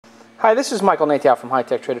Hi, this is Michael Nathau from High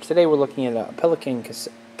Tech Trader. Today we're looking at a Pellicon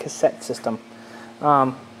cassette system.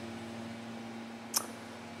 I'm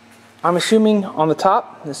assuming on the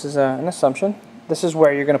top, this is an assumption, this is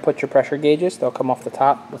where you're going to put your pressure gauges. They'll come off the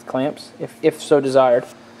top with clamps, if so desired.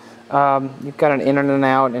 You've got an in and an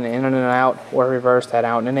out, and an in and an out, or reverse that,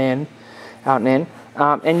 out and in, out and in.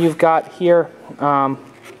 And you've got here,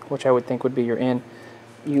 which I would think would be your in,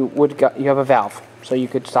 you have a valve, so you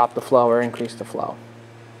could stop the flow or increase the flow.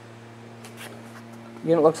 The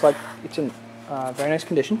unit looks like it's in very nice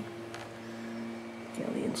condition. Get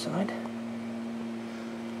on the inside.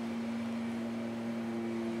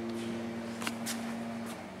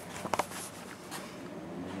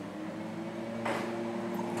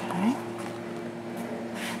 Okay.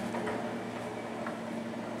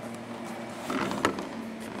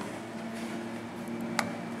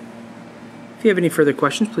 If you have any further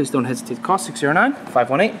questions, please don't hesitate to call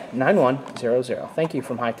 609-518-9100. Thank you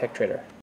from High Tech Trader.